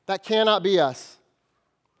 That cannot be us.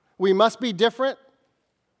 We must be different,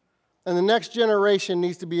 and the next generation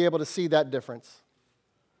needs to be able to see that difference.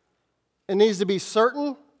 It needs to be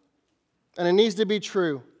certain, and it needs to be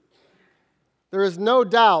true. There is no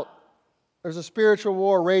doubt there's a spiritual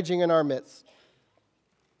war raging in our midst.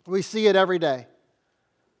 We see it every day,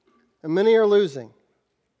 and many are losing.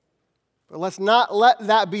 But let's not let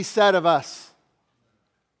that be said of us.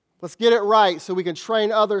 Let's get it right so we can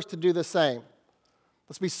train others to do the same.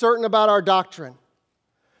 Let's be certain about our doctrine,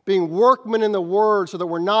 being workmen in the Word so that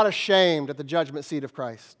we're not ashamed at the judgment seat of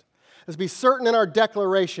Christ. Let's be certain in our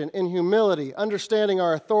declaration, in humility, understanding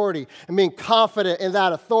our authority, and being confident in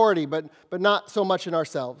that authority, but not so much in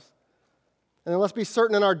ourselves. And then let's be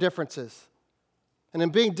certain in our differences. And in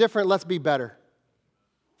being different, let's be better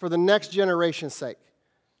for the next generation's sake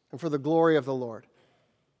and for the glory of the Lord.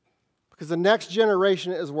 Because the next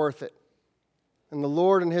generation is worth it, and the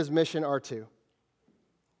Lord and His mission are too.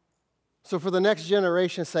 So for the next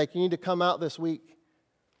generation's sake, you need to come out this week.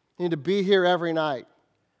 You need to be here every night.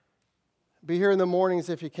 Be here in the mornings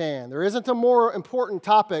if you can. There isn't a more important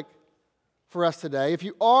topic for us today. If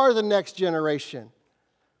you are the next generation,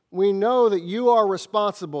 we know that you are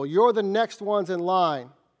responsible. You're the next ones in line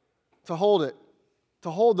to hold it, to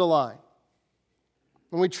hold the line.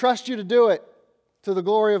 And we trust you to do it to the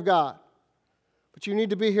glory of God. But you need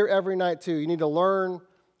to be here every night too. You need to learn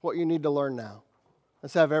what you need to learn now.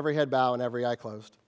 Let's have every head bow and every eye closed.